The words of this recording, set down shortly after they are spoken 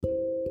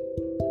I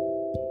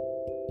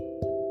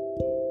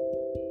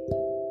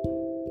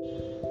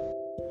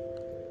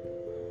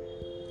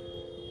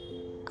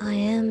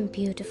am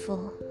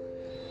beautiful.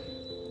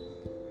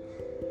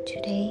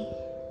 Today,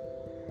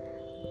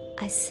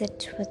 I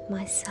sit with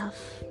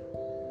myself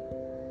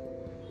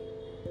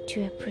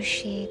to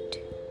appreciate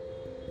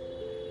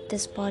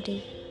this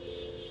body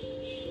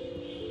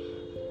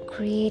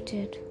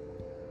created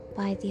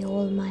by the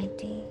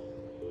Almighty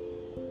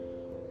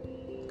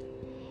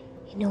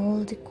in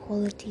all the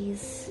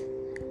qualities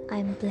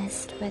I'm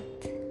blessed with.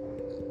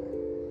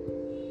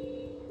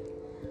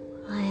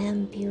 I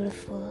am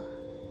beautiful.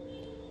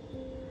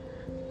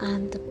 I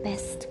am the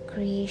best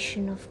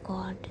creation of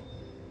God,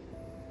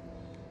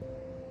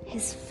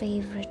 His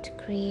favorite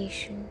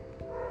creation,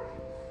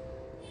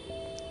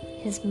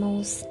 His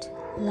most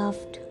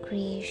loved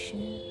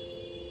creation.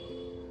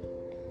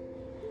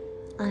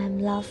 I am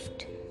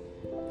loved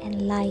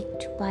and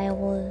liked by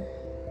all.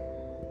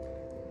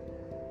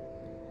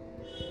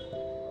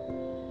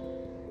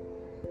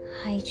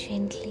 I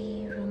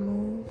gently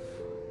remove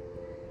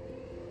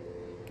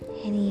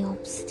any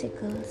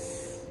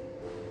obstacles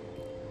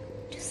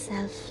to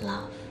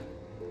self-love.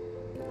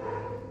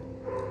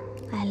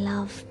 I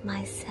love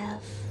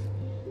myself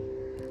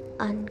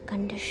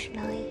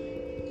unconditionally.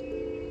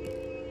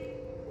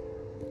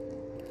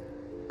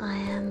 I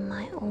am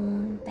my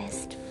own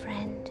best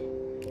friend.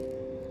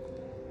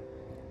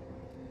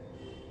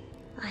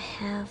 I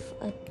have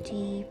a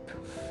deep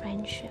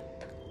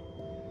friendship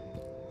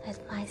with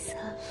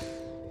myself.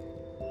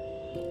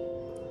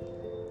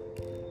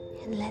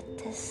 And let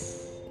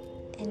this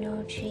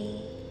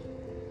energy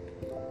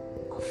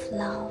of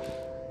love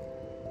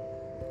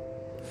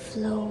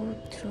flow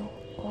through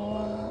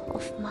all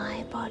of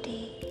my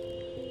body.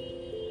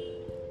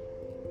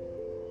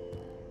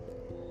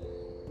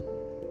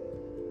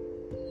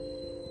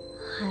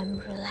 I'm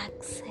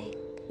relaxing.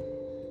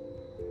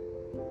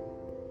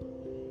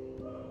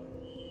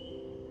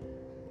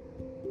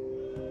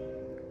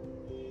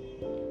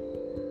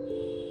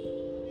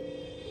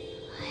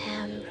 I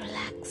am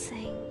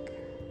relaxing.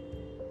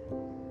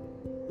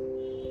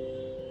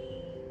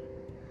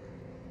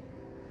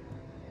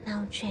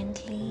 Now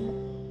gently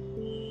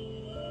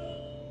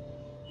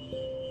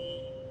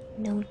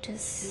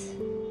notice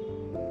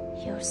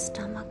your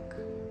stomach.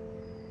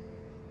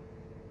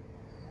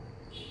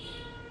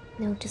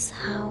 Notice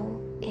how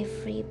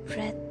every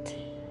breath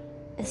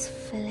is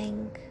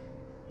filling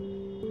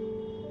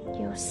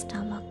your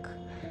stomach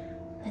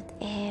with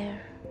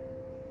air.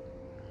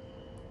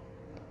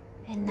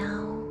 And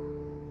now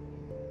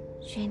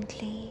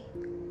gently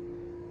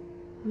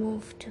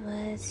move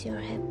towards your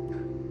hip.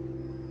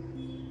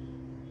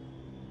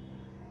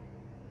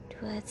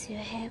 Towards your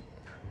hip,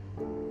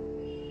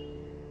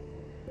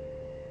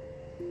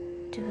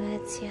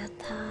 towards your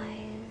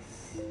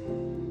thighs,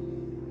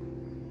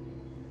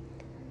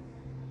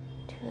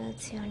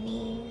 towards your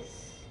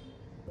knees,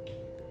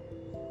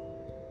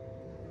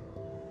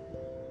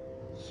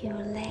 your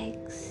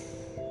legs,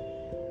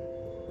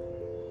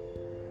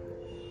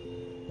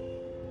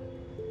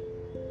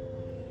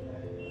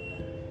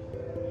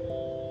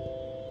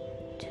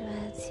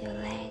 towards your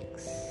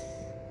legs.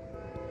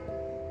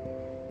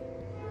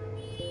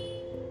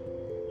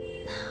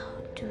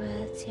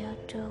 Towards your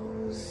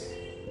toes.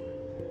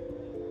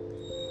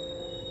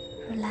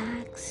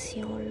 Relax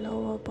your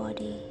lower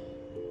body.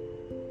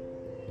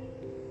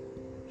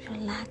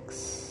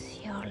 Relax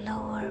your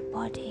lower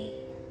body.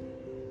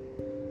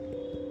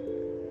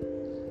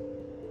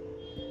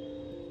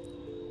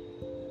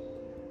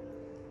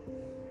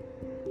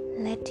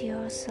 Let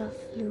yourself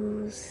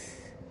loose.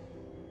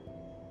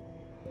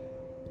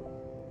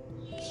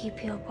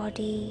 Keep your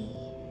body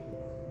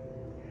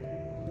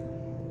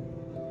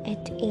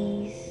at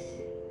ease.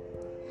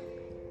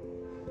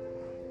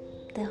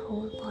 The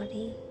whole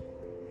body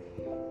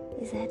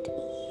is at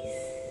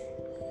ease.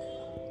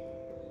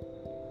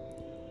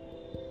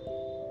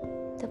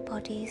 The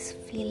body is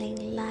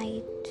feeling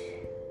light.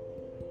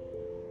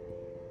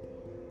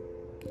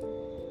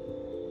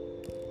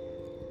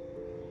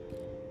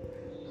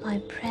 My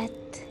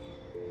breath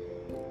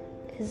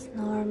is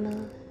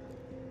normal.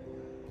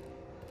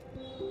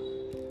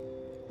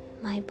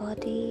 My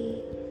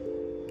body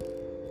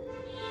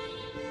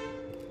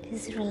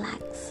is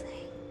relaxing.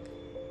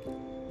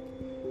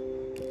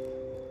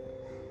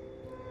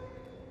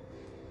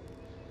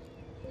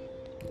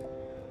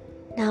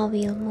 Now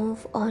we'll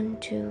move on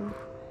to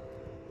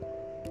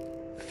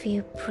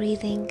few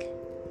breathing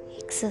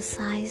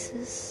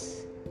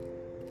exercises.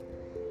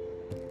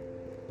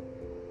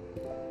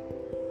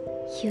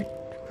 You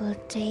will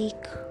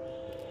take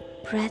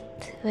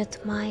breath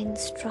with my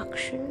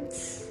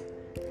instructions.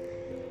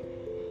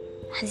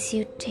 As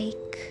you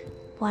take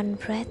one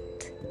breath,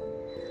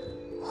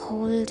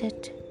 hold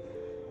it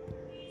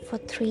for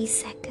 3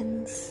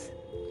 seconds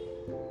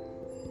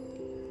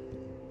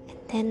and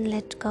then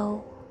let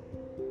go.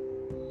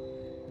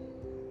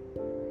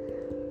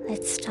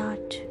 Let's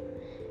start.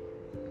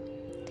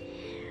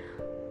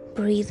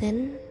 Breathe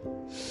in,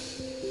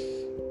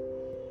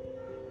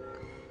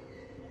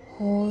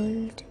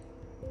 hold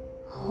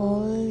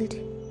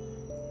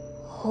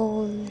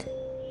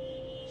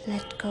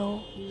let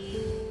go.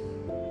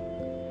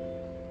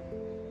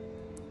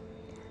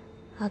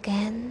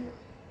 Again,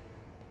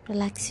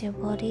 relax your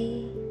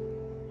body.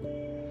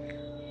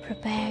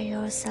 Prepare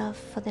yourself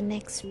for the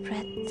next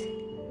breath.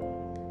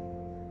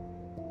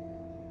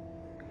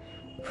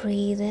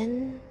 Breathe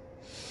in.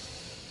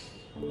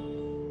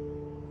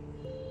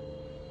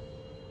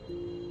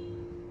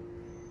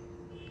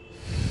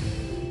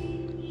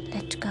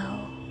 Let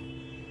go.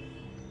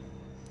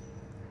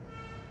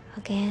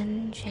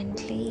 Again,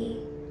 gently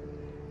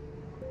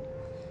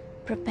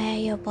prepare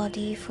your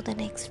body for the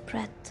next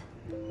breath.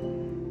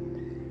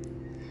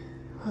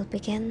 We'll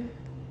begin.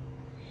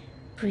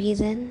 Breathe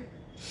in.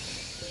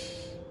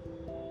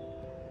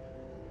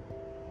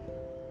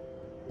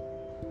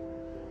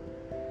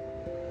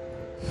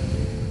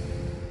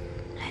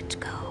 Let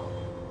go.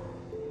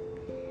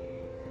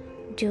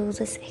 Do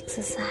this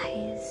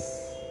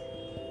exercise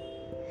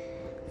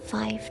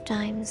 5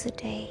 times a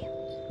day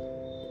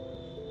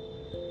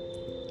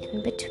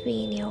in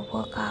between your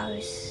work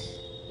hours.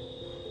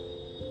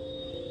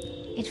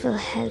 It will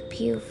help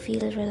you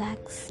feel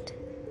relaxed.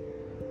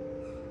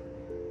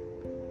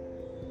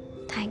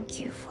 Thank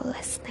you for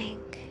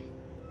listening.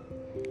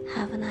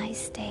 Have a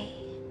nice day.